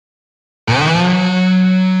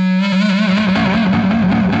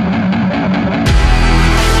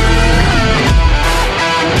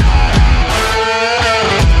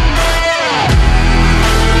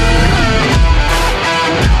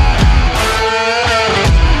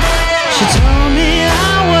She told me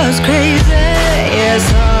I was crazy. Yeah, I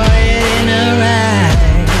saw it in her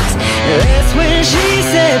eyes. That's when she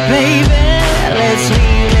said, baby, let's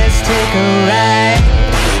leave, let's take a ride.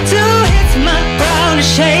 Two hits, my ground is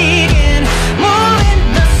shaking, moving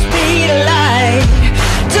the speed of light,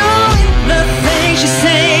 doing the things she's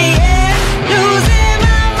saying, losing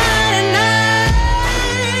my mind at night.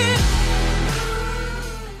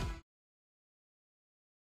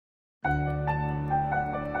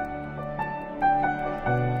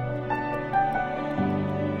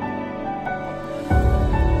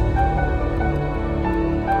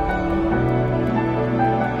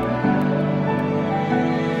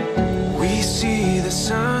 We see the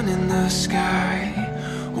sun in the sky,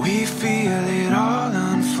 we feel it all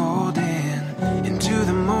unfolding. Into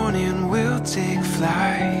the morning we'll take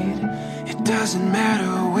flight. It doesn't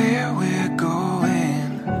matter where we're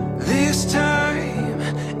going. This time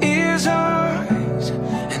is ours,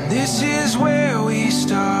 and this is where we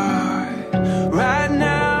start. Right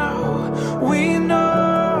now we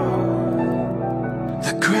know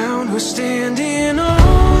the ground we're standing on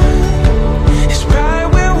is right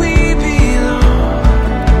where we belong.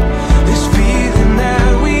 This feeling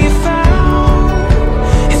that we found,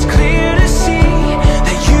 it's clear to see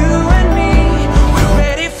that you and me, we're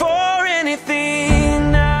ready for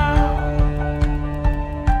anything now.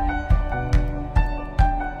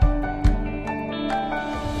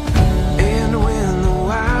 And when the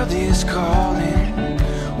wild is calling,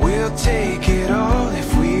 we'll take it all if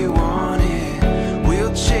we want it.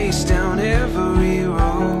 We'll chase down every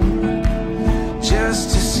road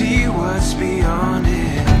just to see what's beyond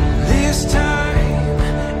it. This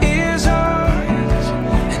time is ours,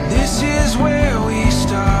 and this is where we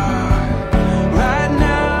start. Right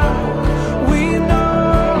now we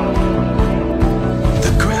know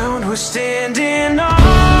the ground we're standing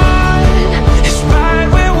on is right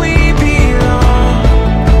where we belong.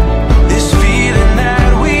 This feeling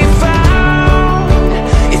that we found,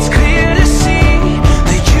 it's clear to see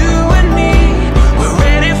that you and me, we're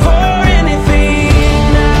ready for anything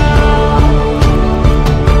now.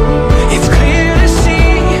 It's clear to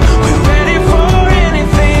see we're ready for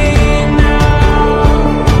anything now.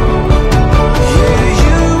 Yeah,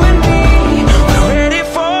 you and me, we're ready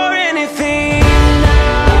for anything now.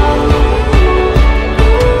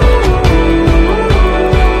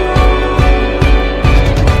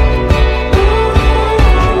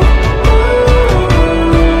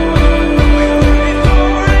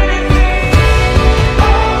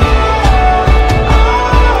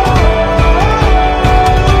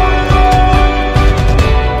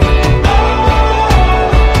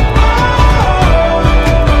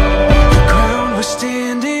 The ground we're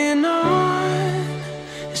standing on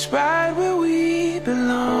is right where we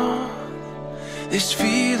belong. This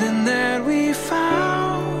feeling that we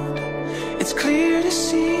found, it's clear to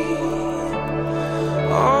see.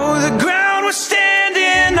 Oh, the ground we're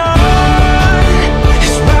standing on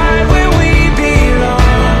is right where we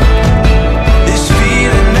belong. This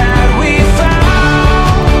feeling that we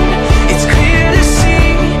found, it's clear to see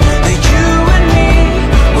that you and me,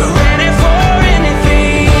 we're ready for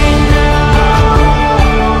anything now.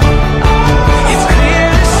 It's clear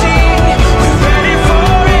to see we're ready for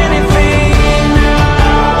anything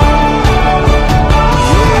now.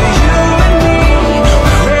 Yeah, you and me,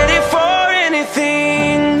 we're ready for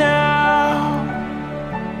anything now.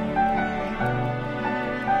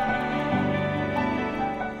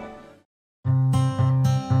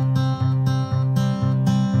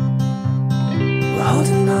 We're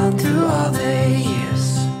holding on through all the years.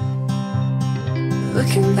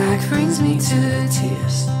 Looking back brings me to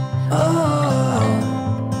tears. Oh,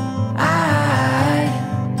 I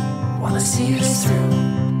wanna see this through.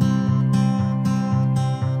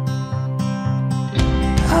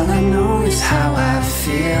 All I know is how I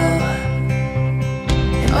feel,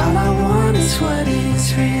 and all I want is what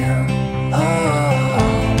is real. Oh,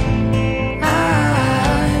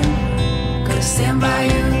 I'm gonna stand by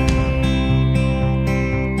you,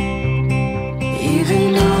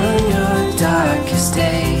 even on your darkest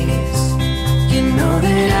days. You know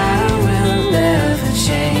that I will never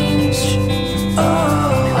change. Oh,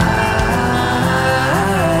 I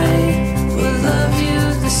will love you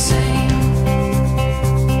the same.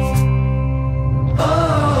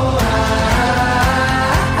 Oh,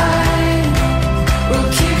 I will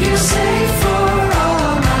keep you safe for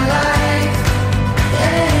all my life.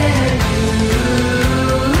 And you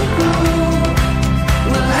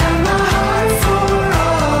will have my heart for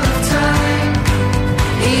all of time.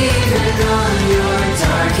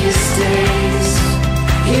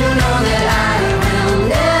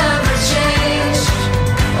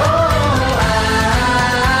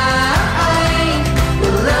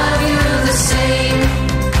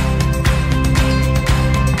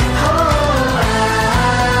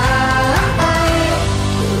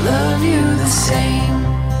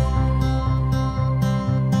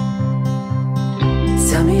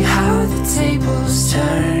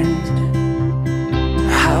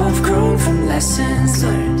 lessons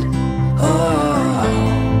learned.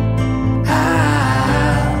 Oh,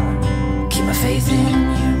 I'll keep my faith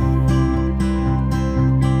in you.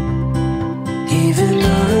 Even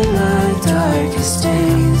on my darkest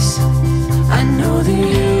days, I know that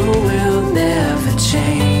you will never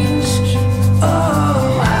change.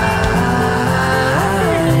 Oh, I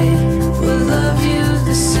will love you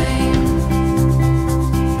the same.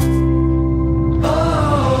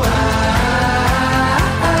 Oh,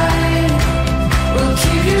 I will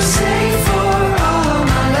keep you safe for all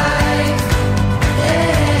my life.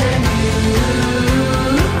 And you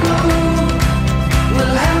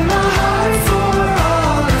will have my heart for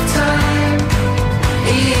all of time.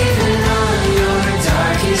 Even on your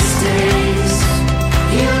darkest days,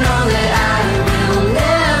 you know that I will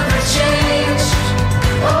never change.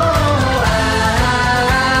 Oh,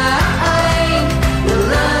 I will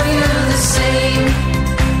love you the same.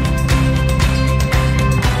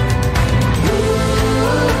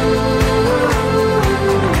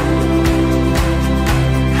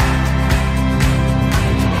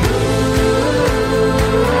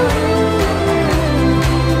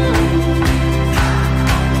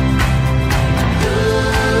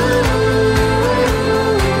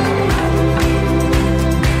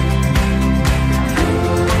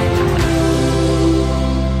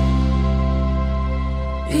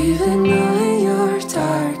 Even on your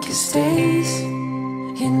darkest days,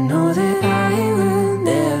 you know that I will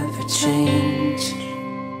never change.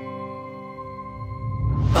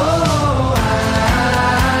 Oh,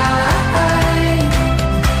 I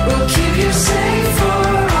will keep you safe for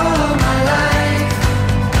all my life.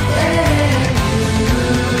 And you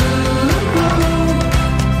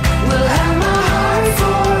will have my heart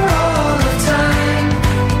for all of time.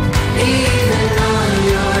 Even on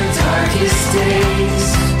your darkest days,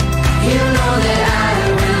 you know that I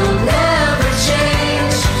will never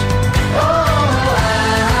change. Oh,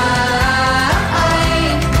 I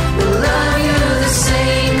will love you the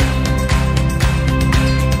same.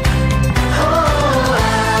 Oh,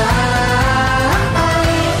 I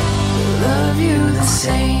will love you the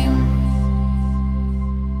same.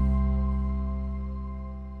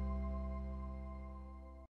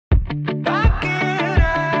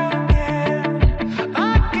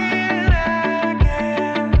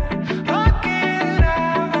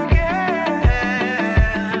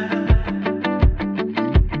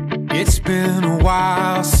 It's been a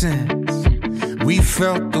while since we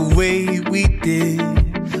felt the way we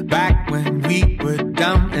did back when we were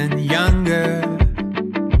dumb and younger.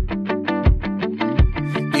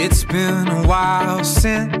 It's been a while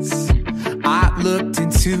since I looked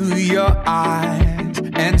into your eyes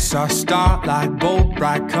and saw starlight, bold,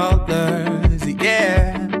 bright colors.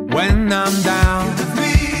 Yeah, when I'm down,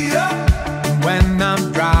 when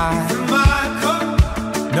I'm dry,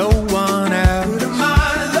 no one else.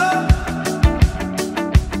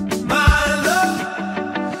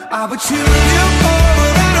 I would choose you over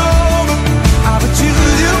and over. I would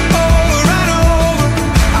choose you over and over.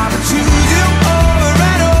 I would choose you over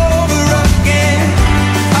and over again,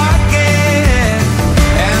 again.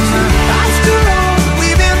 And after all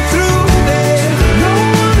we've been through, there's no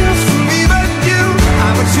one else for me but you. I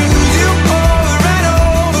would choose you over and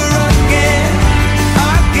over again,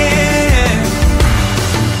 again,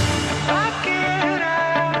 again.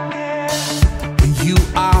 You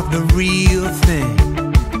are the real thing,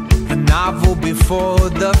 the novel before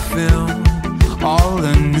the film, all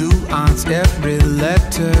the nuance, every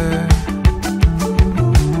letter.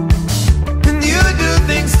 And you do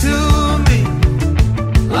things to me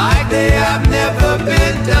like they have never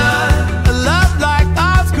been done.